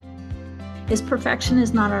is perfection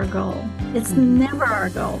is not our goal. It's never our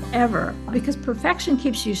goal, ever, because perfection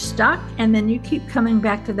keeps you stuck, and then you keep coming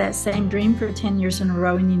back to that same dream for 10 years in a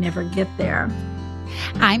row and you never get there.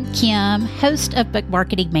 I'm Kim, host of Book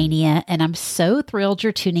Marketing Mania, and I'm so thrilled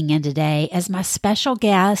you're tuning in today as my special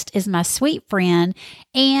guest is my sweet friend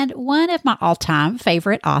and one of my all-time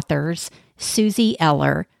favorite authors, Suzie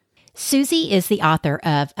Eller. Suzie is the author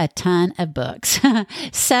of a ton of books,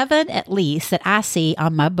 7 at least that I see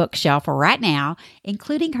on my bookshelf right now,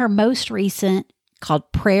 including her most recent called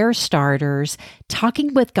Prayer Starters,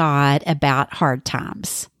 Talking with God About Hard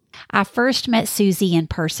Times. I first met Suzie in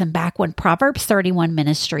person back when Proverbs 31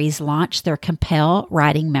 Ministries launched their Compel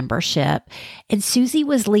Writing membership, and Suzie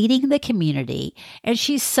was leading the community, and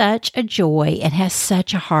she's such a joy and has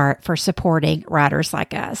such a heart for supporting writers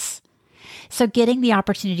like us. So getting the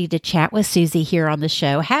opportunity to chat with Suzie here on the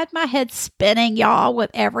show had my head spinning, y'all,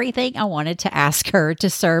 with everything I wanted to ask her to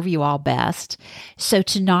serve you all best. So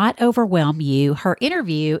to not overwhelm you, her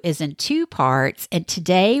interview is in 2 parts, and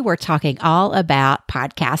today we're talking all about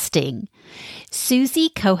podcasting.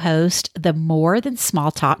 Suzie co-hosts the More Than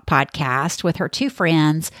Small Talk podcast with her 2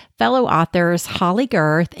 friends, fellow authors Holly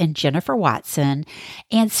Girth and Jennifer Watson,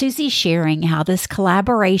 and Suzie sharing how this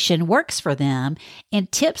collaboration works for them and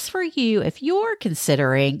tips for you if you're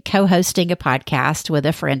considering co-hosting a podcast with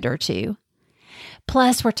a friend or 2.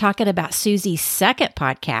 Plus, we're talking about Suzie's second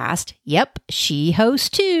podcast. Yep, she hosts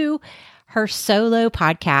 2. Her solo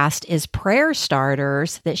podcast is Prayer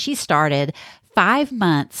Starters that she started 5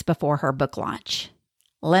 months before her book launch.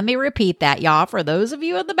 Let me repeat that, y'all, for those of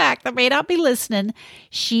you in the back that may not be listening.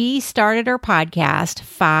 She started her podcast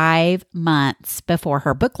 5 months before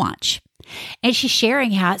her book launch. And she's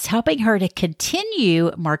sharing how it's helping her to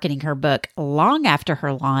continue marketing her book long after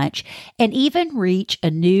her launch and even reach a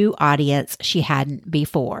new audience she hadn't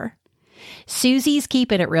before. Suzie's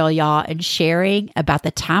keeping it real, y'all, and sharing about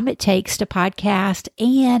the time it takes to podcast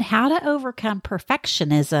and how to overcome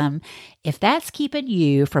perfectionism if that's keeping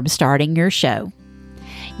you from starting your show.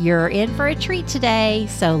 You're in for a treat today,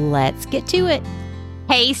 so let's get to it.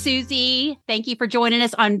 Hey, Suzie. Thank you for joining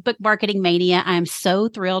us on Book Marketing Mania. I'm so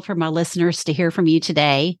thrilled for my listeners to hear from you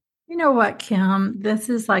today. You know what, Kim? This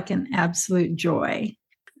is like an absolute joy.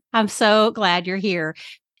 I'm so glad you're here.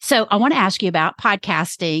 So I want to ask you about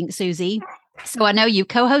podcasting, Suzie. So I know you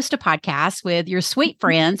co-host a podcast with your sweet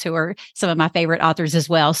friends who are some of my favorite authors as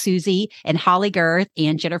well. Suzie and Holly Girth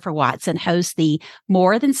and Jennifer Watson host the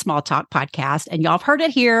More Than Small Talk podcast. And y'all have heard it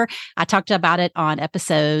here. I talked about it on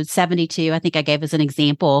episode 72. I think I gave us an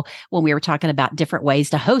example when we were talking about different ways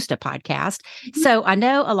to host a podcast. So I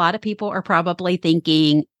know a lot of people are probably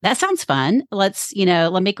thinking, that sounds fun. Let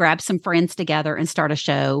me grab some friends together and start a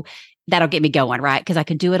show. That'll get me going, right? Because I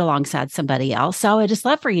can do it alongside somebody else. So I'd just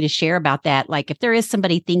love for you to share about that. Like if there is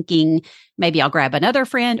somebody thinking, maybe I'll grab another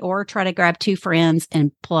friend or try to grab 2 friends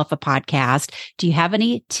and pull off a podcast. Do you have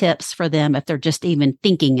any tips for them if they're just even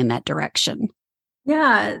thinking in that direction?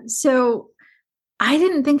 Yeah. So I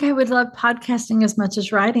didn't think I would love podcasting as much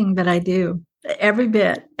as writing, but I do every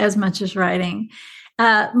bit as much as writing.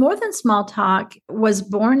 More Than Small Talk was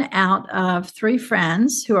born out of 3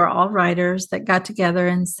 friends who are all writers that got together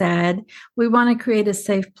and said, we want to create a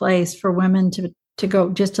safe place for women to go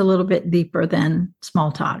just a little bit deeper than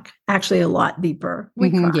small talk, actually a lot deeper.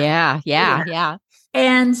 Yeah.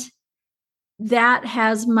 And that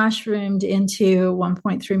has mushroomed into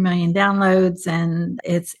 1.3 million downloads, and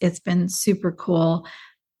it's been super cool.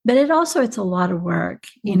 But it's a lot of work.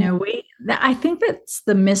 I think that's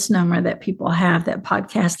the misnomer that people have, that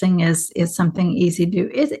podcasting is something easy to do.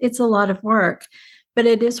 It's a lot of work, but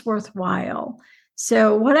it is worthwhile.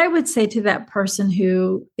 So what I would say to that person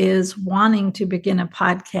who is wanting to begin a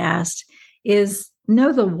podcast is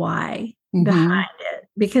know the why behind it,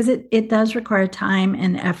 because it does require time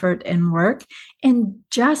and effort and work. And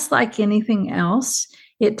just like anything else,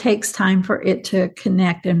 it takes time for it to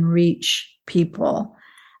connect and reach people.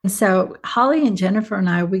 And so Holly and Jennifer and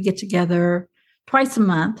I, we get together twice a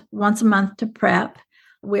month, once a month to prep.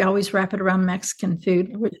 We always wrap it around Mexican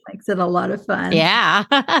food, which makes it a lot of fun. Yeah.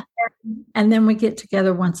 And then we get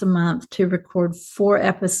together once a month to record 4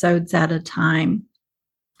 episodes at a time.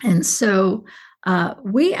 And so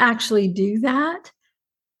we actually do that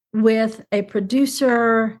with a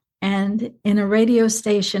producer and in a radio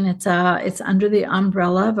station. It's under the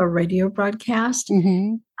umbrella of a radio broadcast.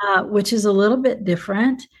 Which is a little bit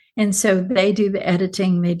different. And so they do the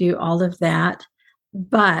editing, they do all of that,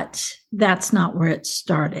 but that's not where it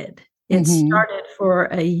started. It started for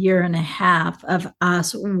a year and a half of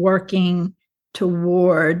us working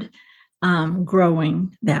toward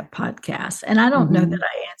growing that podcast. And I don't know that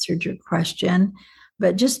I answered your question,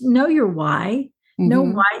 but just know your why. Know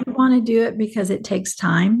why you want to do it, because it takes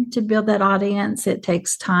time to build that audience. It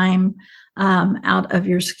takes time out of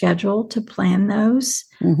your schedule to plan those.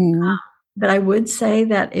 But I would say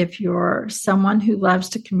that if you're someone who loves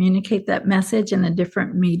to communicate that message in a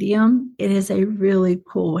different medium, it is a really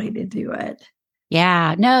cool way to do it.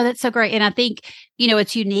 Yeah, no, that's so great. And I think,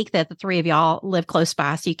 it's unique that the three of y'all live close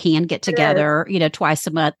by, so you can get together, twice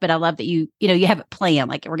a month. But I love that you have it planned.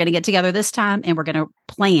 Like, we're going to get together this time and we're going to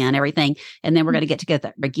plan everything. And then we're going to get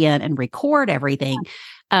together again and record everything.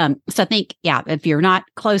 So I think, if you're not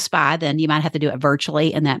close by, then you might have to do it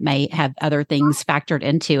virtually, and that may have other things factored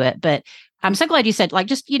into it. But I'm so glad you said, like,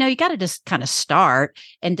 just, you got to just kind of start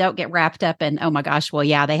and don't get wrapped up in, oh my gosh, well,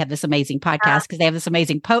 they have this amazing podcast because they have this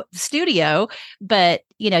amazing studio, but,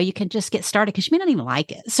 you can just get started because you may not even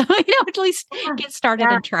like it. So, at least get started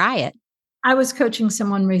and try it. I was coaching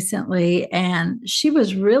someone recently, and she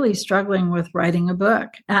was really struggling with writing a book.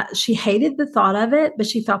 She hated the thought of it, but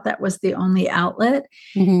she thought that was the only outlet.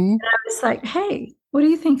 And I was like, hey, what do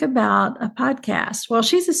you think about a podcast? Well,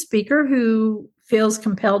 she's a speaker who feels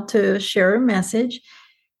compelled to share a message.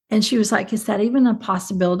 And she was like, is that even a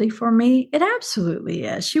possibility for me? It absolutely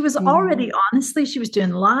is. She was already, honestly, she was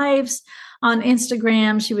doing lives on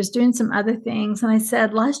Instagram. She was doing some other things. And I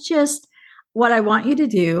said, what I want you to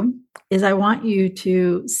do is I want you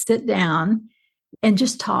to sit down and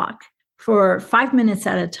just talk for 5 minutes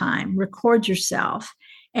at a time, record yourself,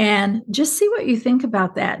 and just see what you think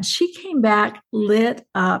about that. And she came back lit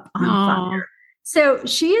up on fire. So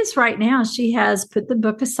she is right now, she has put the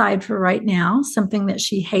book aside for right now, something that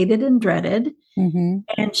she hated and dreaded.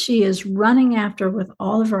 And she is running after with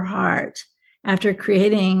all of her heart after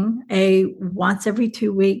creating a once every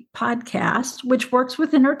 2 week podcast, which works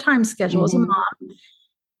within her time schedule as a mom.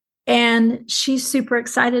 And she's super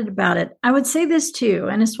excited about it. I would say this too,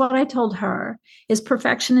 and it's what I told her, is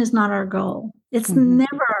perfection is not our goal. It's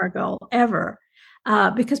never our goal, ever.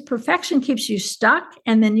 Because perfection keeps you stuck,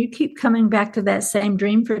 and then you keep coming back to that same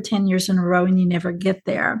dream for 10 years in a row and you never get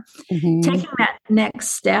there. Taking that next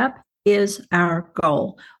step is our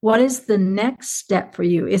goal. What is the next step for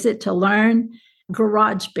you? Is it to learn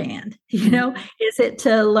GarageBand? Is it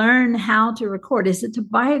to learn how to record? Is it to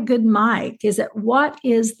buy a good mic? What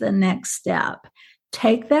is the next step?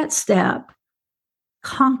 Take that step,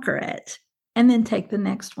 conquer it, and then take the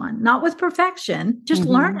next one. Not with perfection, just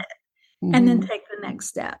learn it. And then take the next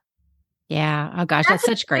step. Yeah. Oh gosh, that's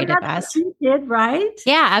such great advice. You did, right?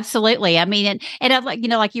 Yeah, absolutely. I mean, and I'd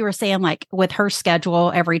like you were saying, like with her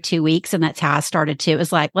schedule every 2 weeks, and that's how I started too. It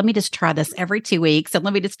was like, let me just try this every 2 weeks and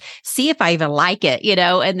let me just see if I even like it,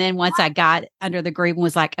 and then once I got under the groove and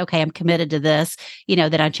was like, okay, I'm committed to this,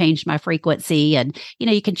 then I changed my frequency, and,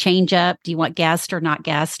 you can change up. Do you want guest or not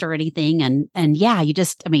guest or anything? And yeah, you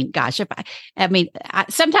just, I mean, gosh,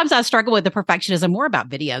 sometimes I struggle with the perfectionism more about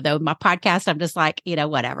video though. My podcast, I'm just like,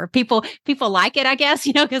 whatever. People like it, I guess,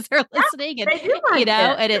 because they're listening, and,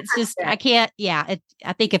 and it's just, I can't,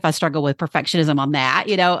 I think if I struggle with perfectionism on that,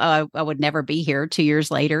 I would never be here 2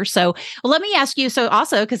 years later. So let me ask you, so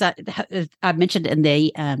also, because I mentioned in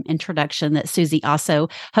the introduction that Suzie also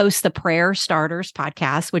hosts the Prayer Starters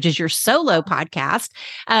podcast, which is your solo podcast.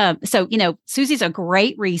 So, Suzie's a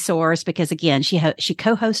great resource because again, she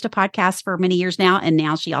co-hosts a podcast for many years now. And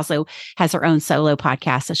now she also has her own solo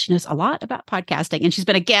podcast. So she knows a lot about podcasting, and she's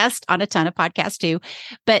been a guest on a ton of podcasts too.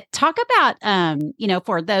 But talk about,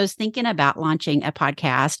 for those thinking about launching a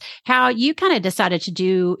podcast, how you kind of decided to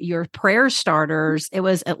do your Prayer Starters. It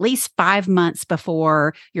was at least 5 months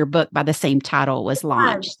before your book by the same title was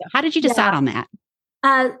launched. So how did you decide on that?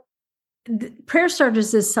 Prayer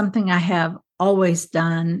Starters is something I have always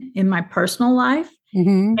done in my personal life.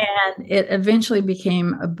 And it eventually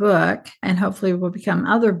became a book, and hopefully will become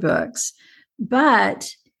other books. But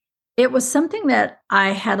it was something that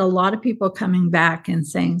I had a lot of people coming back and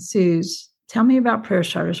saying, Suze, tell me about Prayer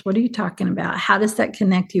Starters. What are you talking about? How does that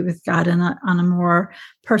connect you with God on a more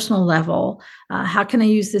personal level? How can I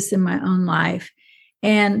use this in my own life?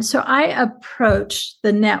 And so I approached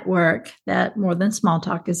the network that More Than Small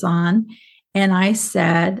Talk is on, and I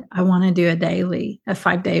said, I want to do a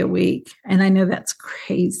 5-day a week. And I know that's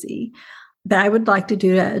crazy, but I would like to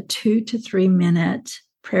do a 2 to 3 minute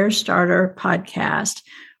prayer starter podcast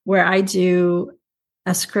where I do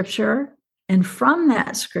a scripture, and from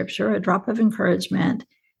that scripture, a drop of encouragement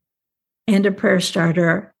and a prayer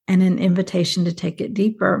starter and an invitation to take it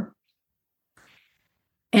deeper.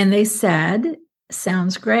 And they said,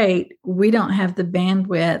 sounds great. We don't have the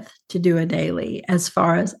bandwidth to do a daily as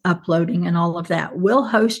far as uploading and all of that. We'll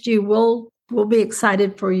host you. We'll be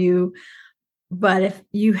excited for you, but if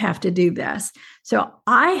you have to do this. So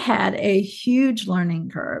I had a huge learning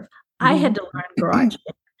curve. I had to learn garage.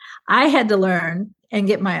 I had to learn and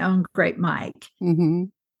get my own great mic. Mm-hmm.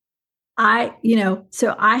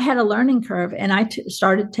 So I had a learning curve, and I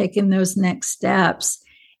started taking those next steps.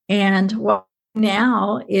 And what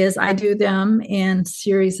now is I do them in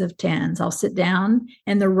series of 10s. I'll sit down,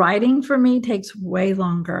 and the writing for me takes way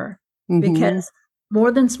longer because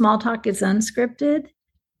more than small talk is unscripted.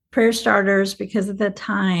 Prayer starters, because of the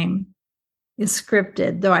time, is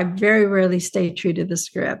scripted, though I very rarely stay true to the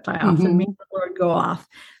script. I often make the Lord go off.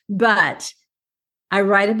 But I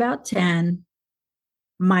write about 10.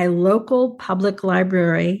 My local public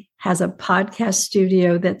library has a podcast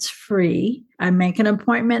studio that's free. I make an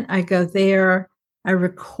appointment. I go there. I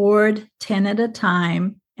record 10 at a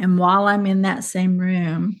time. And while I'm in that same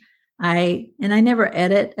room, I never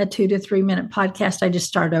edit a 2 to 3 minute podcast. I just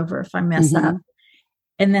start over if I mess up.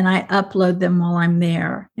 And then I upload them while I'm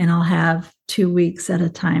there, and I'll have 2 weeks at a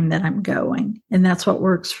time that I'm going. And that's what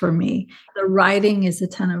works for me. The writing is a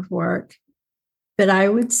ton of work. But I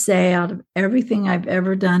would say out of everything I've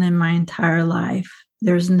ever done in my entire life,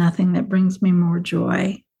 there's nothing that brings me more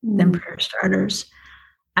joy than prayer starters.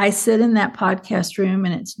 I sit in that podcast room,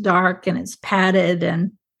 and it's dark and it's padded.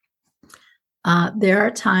 And there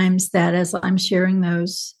are times that as I'm sharing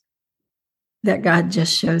those, that God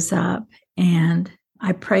just shows up. And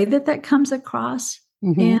I pray that comes across.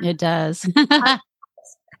 It does.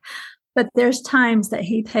 But there's times that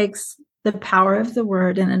he takes the power of the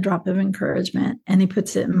word and a drop of encouragement, and he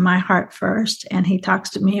puts it in my heart first, and he talks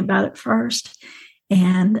to me about it first.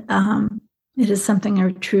 And it is something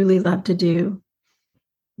I truly love to do.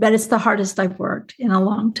 But it's the hardest I've worked in a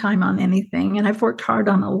long time on anything. And I've worked hard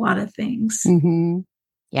on a lot of things.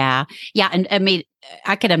 Yeah. Yeah. And I mean,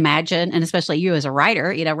 I could imagine, and especially you as a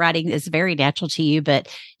writer, writing is very natural to you, but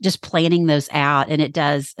just planning those out. And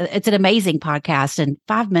it's an amazing podcast. And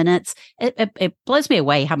 5 minutes, it blows me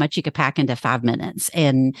away how much you could pack into 5 minutes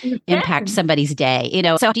and impact somebody's day,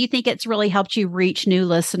 So do you think it's really helped you reach new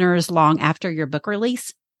listeners long after your book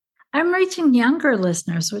release? I'm reaching younger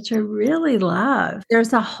listeners, which I really love.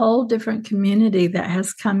 There's a whole different community that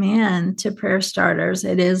has come in to Prayer Starters.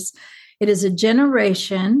 It is a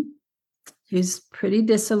generation who's pretty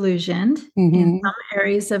disillusioned in some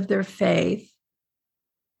areas of their faith,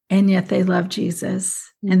 and yet they love Jesus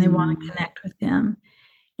and they want to connect with him.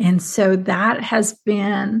 And so that has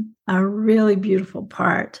been a really beautiful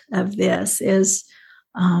part of this is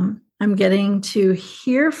I'm getting to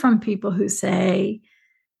hear from people who say,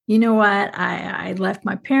 you know what, I left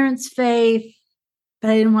my parents' faith,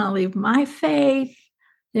 but I didn't want to leave my faith.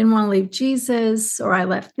 Didn't want to leave Jesus, or I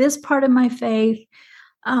left this part of my faith.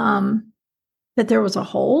 But there was a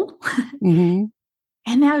hole. And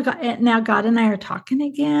now God and I are talking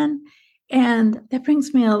again. And that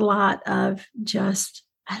brings me a lot of just,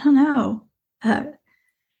 I don't know.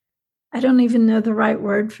 I don't even know the right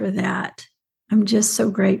word for that. I'm just so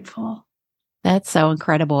grateful. That's so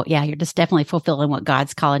incredible. Yeah, you're just definitely fulfilling what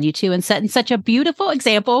God's calling you to and setting such a beautiful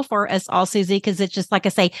example for us all, Suzie, because it's just like I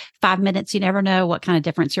say, 5 minutes, you never know what kind of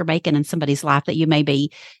difference you're making in somebody's life that you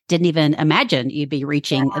maybe didn't even imagine you'd be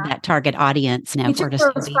reaching that target audience. Each of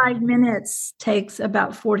those 5 minutes takes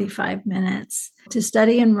about 45 minutes to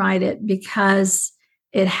study and write it because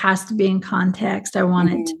it has to be in context. I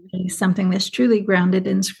want it to be something that's truly grounded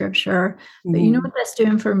in scripture. But you know what that's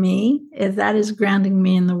doing for me is that is grounding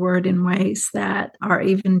me in the word in ways that are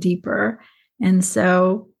even deeper. And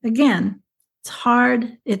so again, it's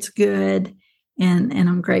hard, it's good, and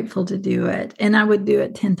I'm grateful to do it. And I would do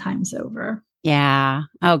it 10 times over. Yeah.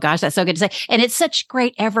 Oh gosh, that's so good to say. And it's such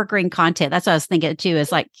great evergreen content. That's what I was thinking too,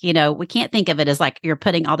 is like, we can't think of it as like you're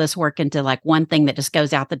putting all this work into like one thing that just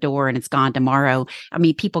goes out the door and it's gone tomorrow. I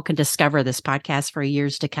mean, people can discover this podcast for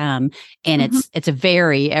years to come. And it's a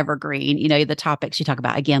very evergreen, the topics you talk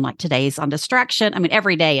about, again, like today's on distraction. I mean,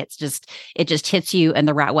 every day it just hits you in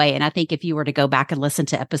the right way. And I think if you were to go back and listen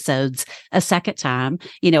to episodes a second time,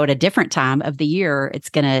 at a different time of the year,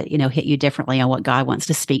 it's going to, hit you differently on what God wants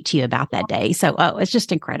to speak to you about that day. So, it's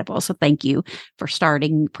just incredible. So thank you for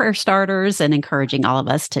starting Prayer Starters and encouraging all of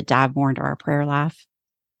us to dive more into our prayer life.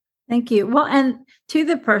 Thank you. Well, and to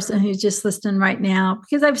the person who's just listening right now,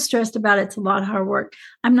 because I've stressed about it's a lot of hard work.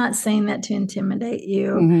 I'm not saying that to intimidate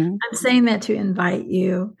you. I'm saying that to invite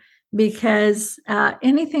you because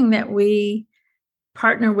anything that we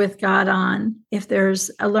partner with God on, if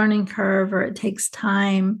there's a learning curve or it takes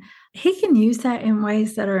time, he can use that in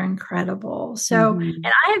ways that are incredible. So, and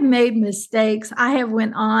I have made mistakes. I have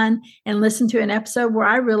went on and listened to an episode where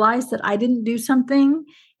I realized that I didn't do something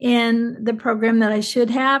in the program that I should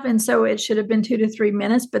have. And so it should have been 2 to 3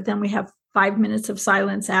 minutes, but then we have 5 minutes of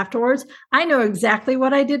silence afterwards. I know exactly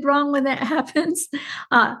what I did wrong when that happens.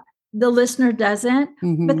 The listener doesn't,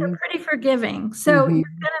 but they're pretty forgiving. So you're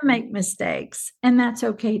going to make mistakes, and that's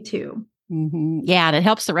okay too. Yeah, and it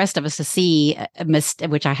helps the rest of us to see a mistake,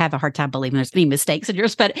 which I have a hard time believing there's any mistakes in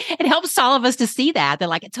yours, but it helps all of us to see that. They're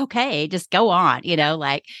like, it's okay, just go on,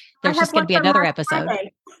 like there's just going to be another episode.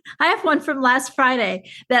 Friday. I have one from last Friday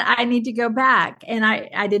that I need to go back, and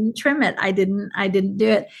I didn't trim it. I didn't do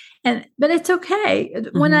it. But it's okay.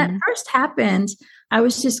 When that first happened, I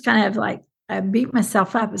was just kind of like, I beat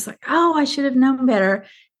myself up. It's like, oh, I should have known better.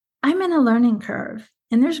 I'm in a learning curve,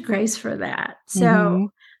 and there's grace for that.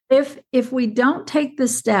 So if we don't take the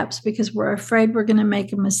steps because we're afraid we're going to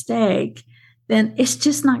make a mistake, then it's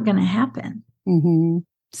just not going to happen.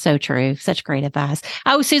 So true. Such great advice.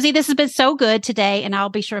 Oh, Suzie, this has been so good today. And I'll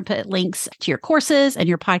be sure and put links to your courses and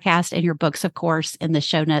your podcast and your books, of course, in the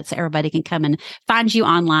show notes so everybody can come and find you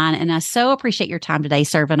online. And I so appreciate your time today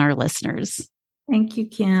serving our listeners. Thank you,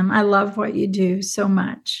 Kim. I love what you do so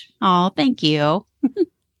much. Oh, thank you.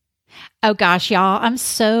 Oh gosh, y'all, I'm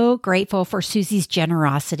so grateful for Suzie's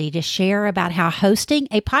generosity to share about how hosting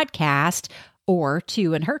a podcast, or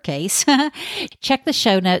two in her case, check the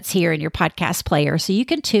show notes here in your podcast player so you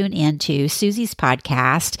can tune into Suzie's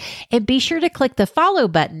podcast, and be sure to click the follow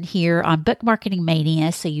button here on Book Marketing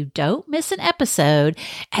Mania so you don't miss an episode,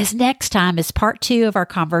 as next time is part 2 of our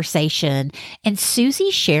conversation and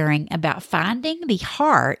Suzie sharing about finding the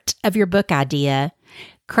heart of your book idea,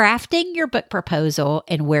 crafting your book proposal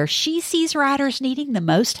and where she sees writers needing the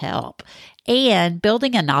most help, and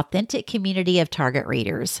building an authentic community of target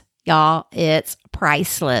readers. Y'all, it's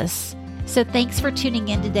priceless. So thanks for tuning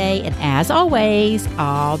in today. And as always,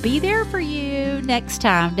 I'll be there for you next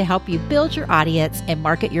time to help you build your audience and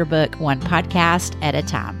market your book one podcast at a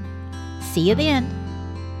time. See you then.